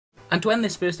And to end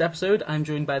this first episode, I'm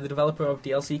joined by the developer of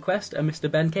DLC Quest, Mr.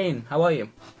 Ben Kane. How are you?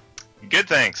 Good,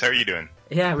 thanks. How are you doing?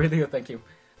 Yeah, really good, thank you.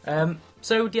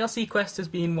 So DLC Quest has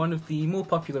been one of the more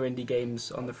popular indie games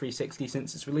on the 360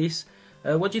 since its release.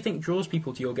 What do you think draws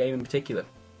people to your game in particular?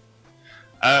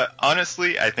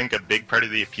 Honestly, I think a big part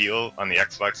of the appeal on the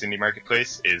Xbox Indie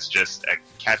Marketplace is just a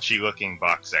catchy-looking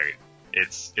box art.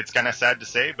 It's kind of sad to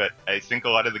say, but I think a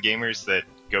lot of the gamers that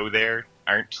go there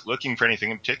aren't looking for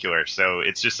anything in particular, so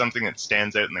it's just something that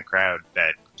stands out in the crowd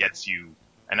that gets you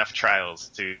enough trials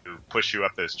to push you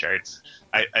up those charts.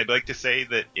 I'd like to say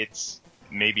that it's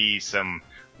maybe some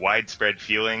widespread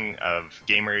feeling of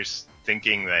gamers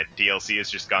thinking that DLC has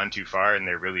just gone too far and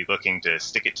they're really looking to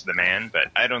stick it to the man, but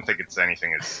I don't think it's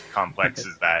anything as complex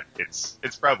as that.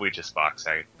 It's probably just box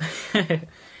art.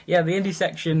 Yeah, the indie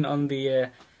section on the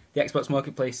Xbox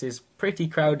Marketplace is pretty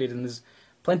crowded and there's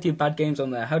plenty of bad games on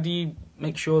there. How do you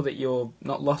make sure that you're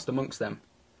not lost amongst them?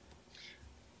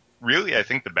 Really, I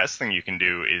think the best thing you can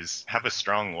do is have a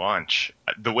strong launch.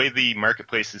 The way the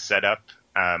marketplace is set up,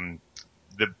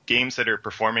 the games that are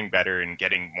performing better and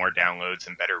getting more downloads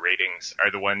and better ratings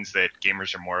are the ones that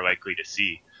gamers are more likely to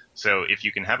see. So if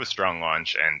you can have a strong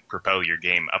launch and propel your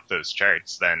game up those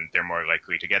charts, then they're more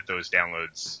likely to get those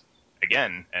downloads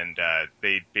again, and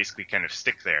they basically kind of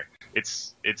stick there.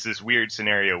 It's this weird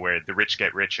scenario where the rich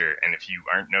get richer, and if you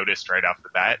aren't noticed right off the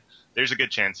bat, there's a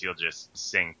good chance you'll just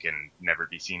sink and never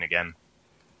be seen again.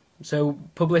 So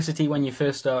publicity when you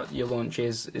first start your launch,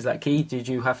 is that key? Did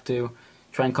you have to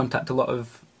try and contact a lot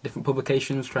of different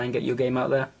publications, try and get your game out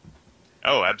there?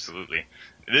 Oh, absolutely.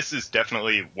 This is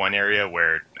definitely one area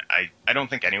where I don't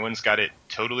think anyone's got it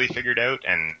totally figured out,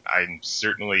 and I'm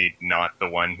certainly not the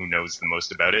one who knows the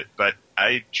most about it, but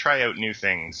I try out new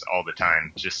things all the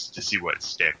time just to see what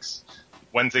sticks.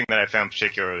 One thing that I found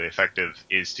particularly effective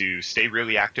is to stay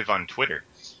really active on Twitter.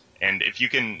 And if you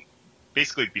can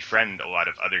basically befriend a lot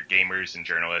of other gamers and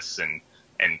journalists and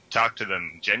talk to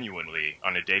them genuinely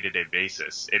on a day-to-day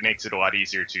basis, it makes it a lot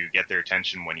easier to get their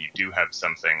attention when you do have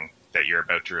something that you're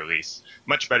about to release.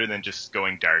 Much better than just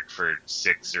going dark for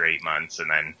 6 or 8 months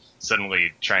and then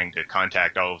suddenly trying to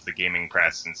contact all of the gaming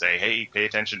press and say, hey, pay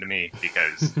attention to me,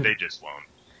 because they just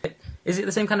won't. Is it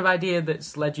the same kind of idea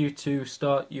that's led you to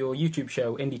start your YouTube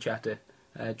show, Indie Chatter,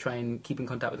 try and keep in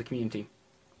contact with the community?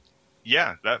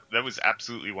 Yeah, that was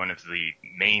absolutely one of the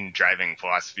main driving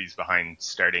philosophies behind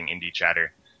starting Indie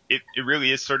Chatter. It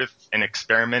really is sort of an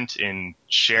experiment in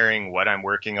sharing what I'm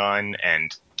working on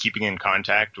and keeping in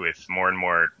contact with more and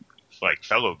more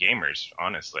fellow gamers,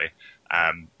 honestly.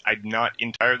 I'm not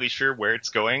entirely sure where it's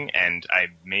going, and I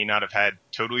may not have had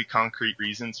totally concrete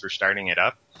reasons for starting it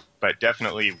up, but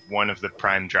definitely one of the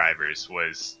prime drivers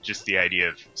was just the idea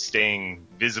of staying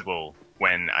visible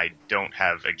when I don't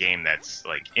have a game that's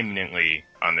imminently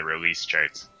on the release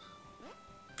charts.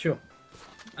 Sure.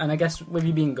 And I guess with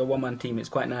you being a one-man team, it's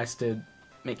quite nice to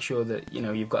make sure that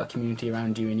you've got a community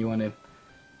around you and you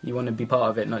want to be part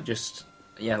of it, not just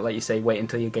like you say, wait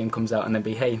until your game comes out and then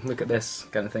be, hey, look at this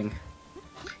kind of thing.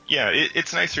 Yeah,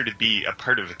 it's nicer to be a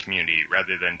part of a community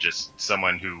rather than just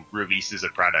someone who releases a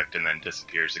product and then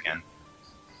disappears again.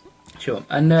 Sure.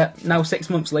 And now 6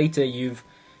 months later, you've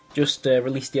just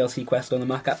released DLC Quest on the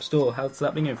Mac App Store. How's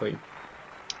that been going for you?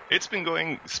 It's been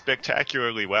going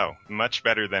spectacularly well, much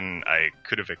better than I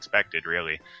could have expected,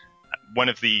 really. One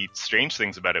of the strange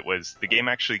things about it was the game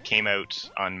actually came out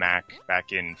on Mac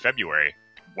back in February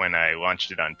when I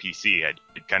launched it on PC. I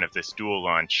did kind of this dual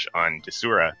launch on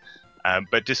Desura,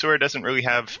 but Desura doesn't really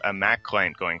have a Mac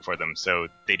client going for them, so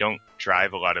they don't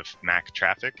drive a lot of Mac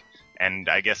traffic. And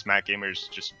I guess Mac gamers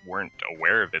just weren't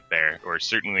aware of it there, or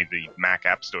certainly the Mac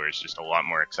App Store is just a lot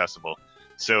more accessible.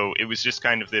 So it was just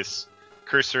kind of this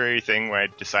cursory thing where I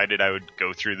decided I would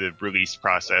go through the release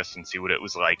process and see what it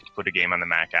was like to put a game on the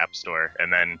Mac App Store,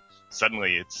 and then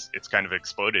suddenly it's kind of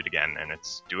exploded again, and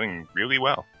it's doing really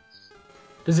well.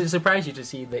 Does it surprise you to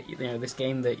see that this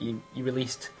game that you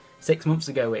released 6 months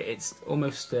ago, it's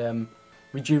almost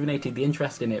rejuvenated the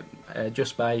interest in it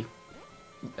just by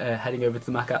heading over to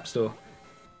the Mac App Store?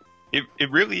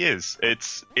 It really is.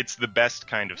 It's the best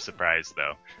kind of surprise,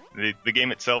 though. The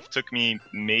game itself took me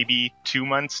maybe 2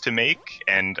 months to make,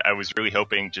 and I was really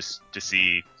hoping just to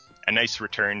see a nice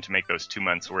return to make those 2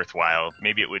 months worthwhile.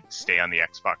 Maybe it would stay on the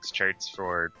Xbox charts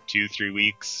for 2-3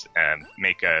 weeks,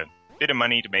 make a bit of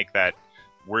money to make that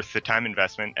worth the time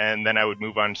investment, and then I would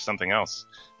move on to something else.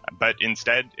 But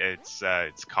instead, it's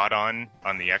caught on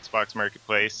the Xbox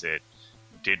Marketplace. It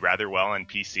did rather well on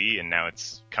PC, and now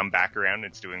it's come back around.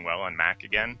 It's doing well on Mac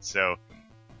again. So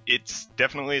it's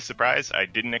definitely a surprise. I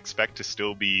didn't expect to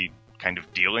still be kind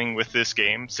of dealing with this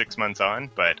game 6 months on,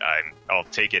 but I'll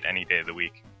take it any day of the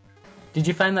week. Did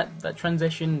you find that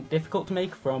transition difficult to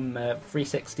make from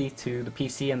 360 to the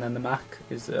PC and then the Mac?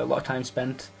 Is there a lot of time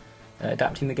spent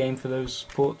adapting the game for those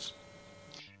ports?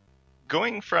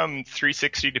 Going from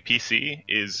 360 to PC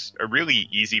is a really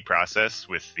easy process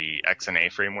with the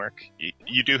XNA framework.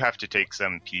 You do have to take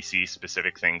some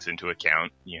PC-specific things into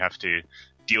account. You have to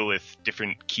deal with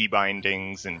different key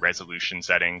bindings and resolution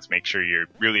settings, make sure you're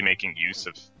really making use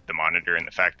of the monitor and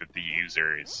the fact that the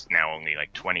user is now only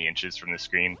like 20 inches from the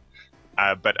screen.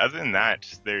 But other than that,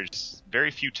 there's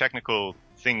very few technical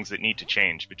things that need to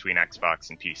change between Xbox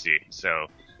and PC. So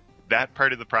that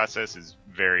part of the process is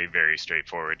very, very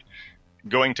straightforward.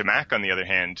 Going to Mac, on the other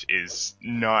hand, is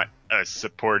not a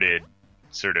supported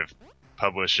sort of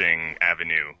publishing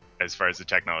avenue as far as the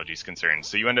technology is concerned.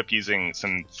 So you end up using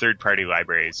some third-party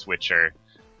libraries which are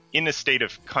in a state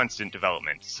of constant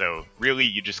development. So really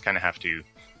you just kind of have to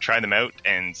try them out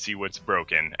and see what's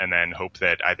broken, and then hope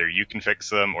that either you can fix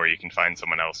them or you can find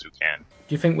someone else who can.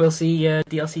 Do you think we'll see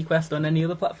DLC Quest on any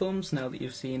other platforms now that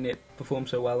you've seen it perform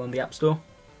so well on the App Store?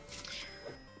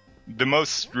 The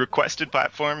most requested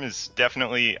platform is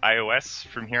definitely iOS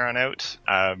from here on out.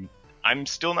 I'm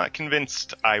still not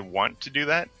convinced I want to do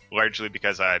that, largely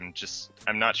because I'm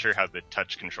not sure how the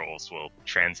touch controls will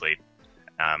translate.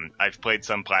 I've played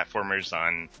some platformers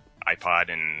on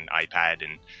iPod and iPad,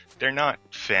 and they're not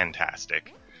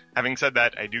fantastic. Having said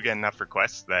that, I do get enough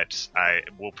requests that I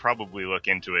will probably look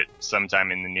into it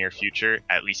sometime in the near future,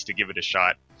 at least to give it a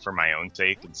shot for my own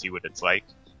sake and see what it's like.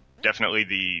 Definitely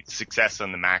the success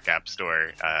on the Mac App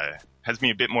Store has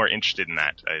me a bit more interested in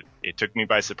that. It took me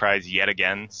by surprise yet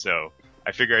again, so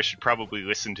I figure I should probably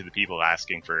listen to the people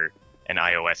asking for an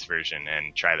iOS version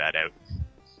and try that out.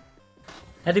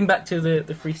 Heading back to the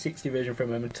 360 version for a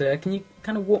moment, can you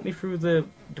kind of walk me through the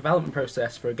development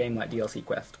process for a game like DLC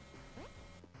Quest?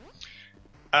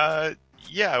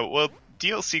 Yeah, well,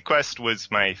 DLC Quest was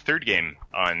my third game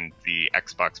on the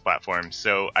Xbox platform,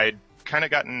 so I'd kind of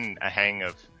gotten a hang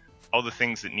of all the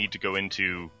things that need to go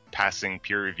into passing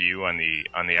peer review on the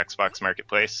Xbox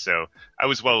marketplace. So I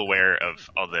was well aware of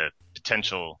all the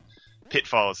potential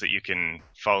pitfalls that you can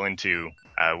fall into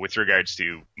with regards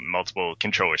to multiple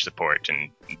controller support and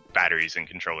batteries and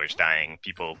controllers dying,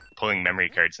 people pulling memory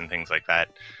cards and things like that.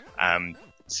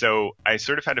 So I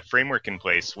sort of had a framework in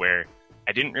place where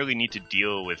I didn't really need to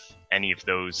deal with any of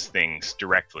those things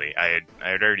directly. I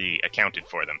had already accounted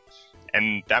for them.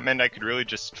 And that meant I could really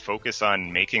just focus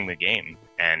on making the game.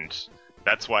 And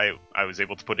that's why I was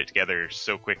able to put it together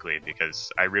so quickly,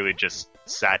 because I really just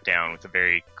sat down with a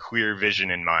very clear vision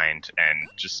in mind and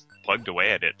just plugged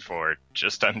away at it for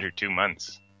just under 2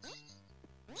 months.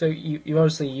 So you're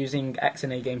obviously using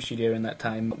XNA Game Studio in that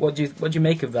time. What do you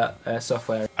make of that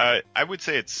software? I would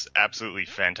say it's absolutely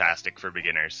fantastic for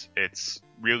beginners. It's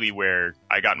really where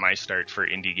I got my start for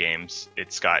indie games.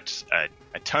 It's got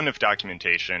a ton of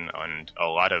documentation on a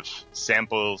lot of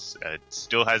samples. It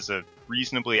still has a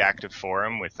reasonably active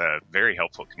forum with a very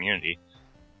helpful community.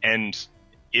 And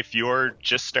if you're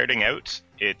just starting out,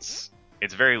 it's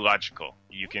very logical.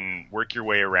 You can work your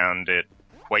way around it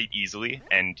quite easily,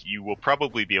 and you will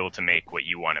probably be able to make what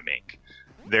you want to make.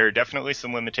 There are definitely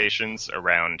some limitations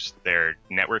around their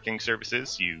networking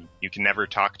services. You can never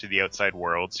talk to the outside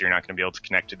world, so you're not going to be able to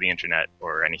connect to the internet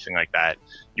or anything like that.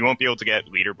 You won't be able to get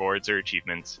leaderboards or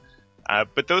achievements.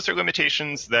 But those are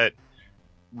limitations that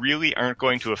really aren't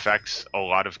going to affect a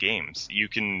lot of games. You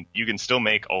can still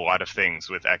make a lot of things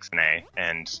with XNA,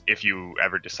 and if you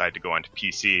ever decide to go onto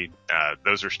PC,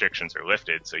 those restrictions are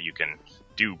lifted, so you can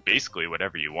do basically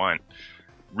whatever you want.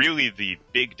 Really, the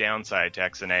big downside to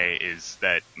XNA is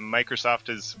that Microsoft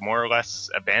has more or less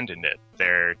abandoned it.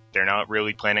 They're not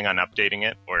really planning on updating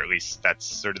it, or at least that's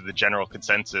sort of the general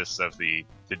consensus of the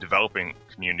developing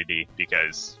community,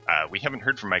 because we haven't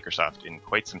heard from Microsoft in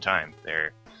quite some time.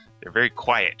 They're very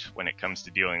quiet when it comes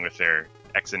to dealing with their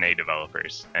XNA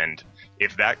developers, and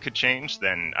if that could change,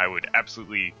 then I would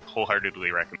absolutely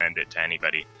wholeheartedly recommend it to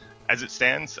anybody. As it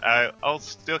stands,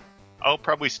 I'll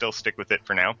probably still stick with it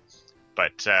for now.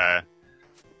 But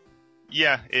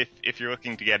yeah, if you're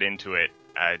looking to get into it,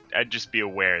 I'd just be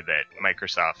aware that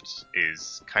Microsoft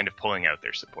is kind of pulling out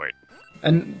their support.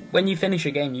 And when you finish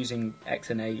a game using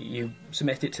XNA, you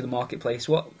submit it to the marketplace.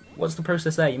 What's the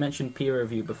process there? You mentioned peer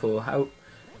review before.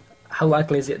 How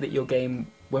likely is it that your game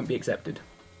won't be accepted?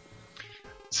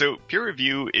 So peer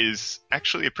review is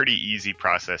actually a pretty easy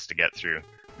process to get through.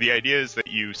 The idea is that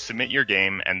you submit your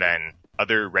game, and then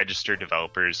other registered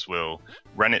developers will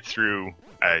run it through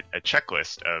a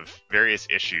checklist of various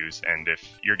issues, and if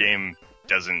your game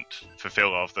doesn't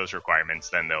fulfill all of those requirements,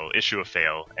 then they'll issue a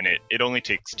fail, and it only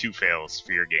takes 2 fails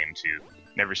for your game to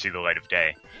never see the light of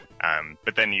day.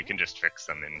 But then you can just fix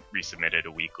them and resubmit it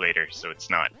a week later, so it's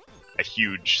not a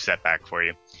huge setback for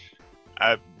you.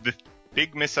 The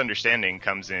big misunderstanding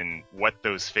comes in what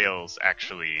those fails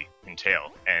actually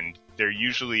entail, and they're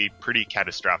usually pretty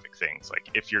catastrophic things. Like,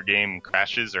 if your game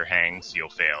crashes or hangs, you'll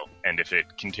fail, and if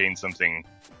it contains something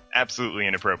absolutely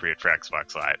inappropriate for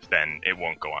Xbox Live, then it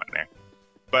won't go on there.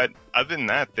 But other than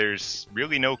that, there's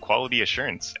really no quality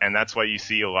assurance, and that's why you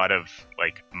see a lot of,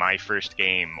 like, My First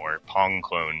Game or Pong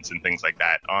clones and things like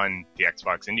that on the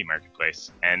Xbox Indie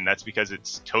Marketplace, and that's because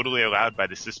it's totally allowed by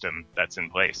the system that's in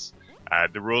place.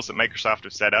 The rules that Microsoft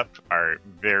have set up are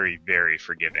very, very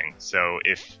forgiving. So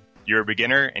if you're a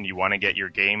beginner and you want to get your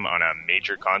game on a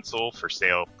major console for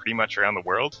sale pretty much around the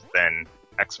world, then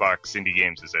Xbox Indie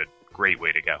Games is a great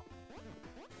way to go.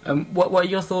 What are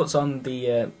your thoughts on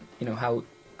the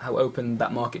how open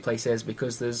that marketplace is?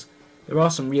 Because there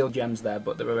are some real gems there,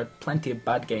 but there are plenty of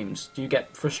bad games. Do you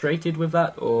get frustrated with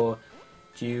that, or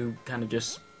do you kind of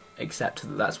just accept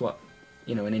that that's what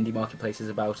an indie marketplace is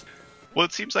about? Well,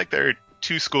 it seems like there are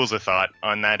two schools of thought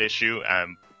on that issue.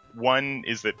 One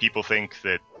is that people think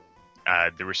that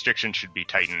the restrictions should be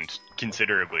tightened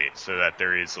considerably so that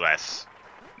there is less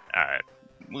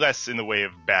in the way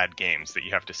of bad games that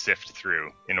you have to sift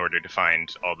through in order to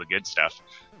find all the good stuff.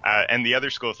 And the other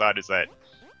school of thought is that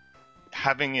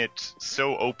having it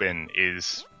so open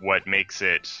is what makes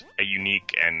it a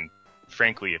unique and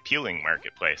frankly appealing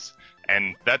marketplace.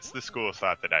 And that's the school of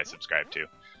thought that I subscribe to.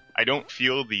 I don't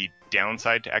feel the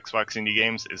downside to Xbox Indie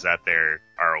Games is that there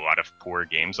are a lot of poor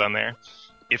games on there.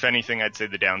 If anything, I'd say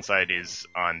the downside is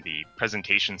on the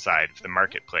presentation side of the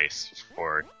marketplace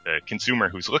for the consumer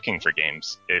who's looking for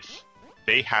games. If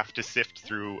they have to sift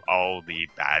through all the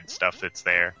bad stuff that's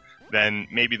there, then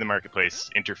maybe the marketplace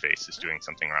interface is doing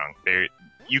something wrong.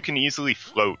 You can easily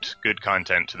float good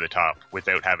content to the top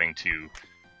without having to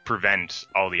prevent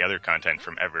all the other content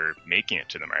from ever making it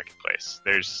to the marketplace.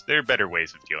 There are better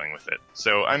ways of dealing with it.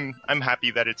 So I'm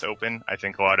happy that it's open. I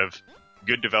think a lot of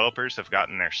good developers have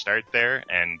gotten their start there,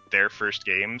 and their first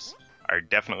games are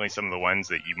definitely some of the ones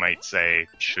that you might say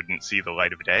shouldn't see the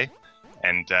light of day.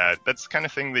 And that's the kind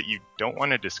of thing that you don't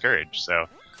want to discourage. So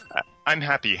I'm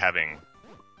happy having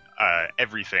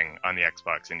everything on the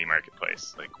Xbox Indie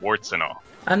Marketplace, like warts and all.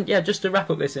 And yeah, just to wrap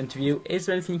up this interview, is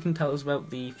there anything you can tell us about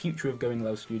the future of Going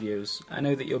Loud Studios? I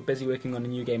know that you're busy working on a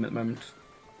new game at the moment.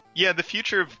 Yeah, the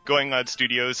future of Going Loud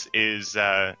Studios is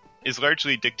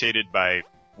largely dictated by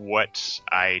what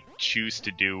I choose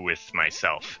to do with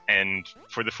myself. And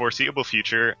for the foreseeable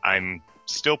future, I'm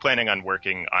still planning on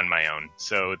working on my own.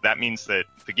 So that means that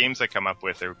the games I come up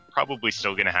with are probably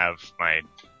still going to have my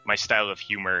style of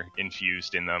humor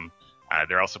infused in them.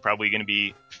 They're also probably going to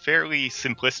be fairly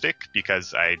simplistic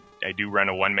because I do run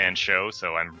a one-man show,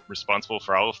 so I'm responsible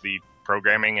for all of the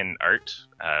programming and art,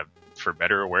 for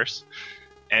better or worse.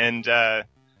 And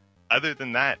other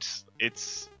than that,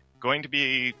 it's going to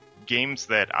be games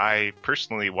that I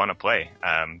personally want to play.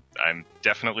 I'm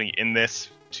definitely in this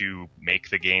to make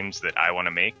the games that I want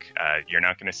to make. You're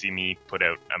not going to see me put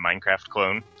out a Minecraft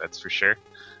clone, that's for sure.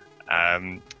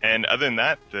 And other than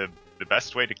that, the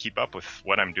best way to keep up with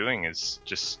what I'm doing is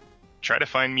just try to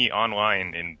find me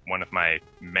online in one of my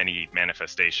many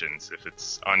manifestations. If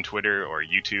it's on Twitter or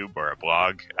YouTube or a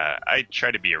blog, I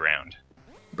try to be around.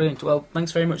 Brilliant. Well,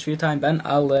 thanks very much for your time, Ben.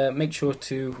 I'll make sure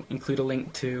to include a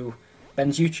link to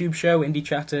Ben's YouTube show, Indie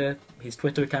Chatter, his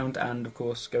Twitter account, and of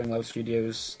course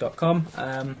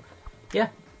GoingLoudStudios.com. Yeah,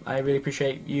 I really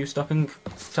appreciate you stopping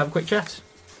to have a quick chat.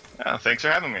 Thanks for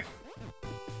having me.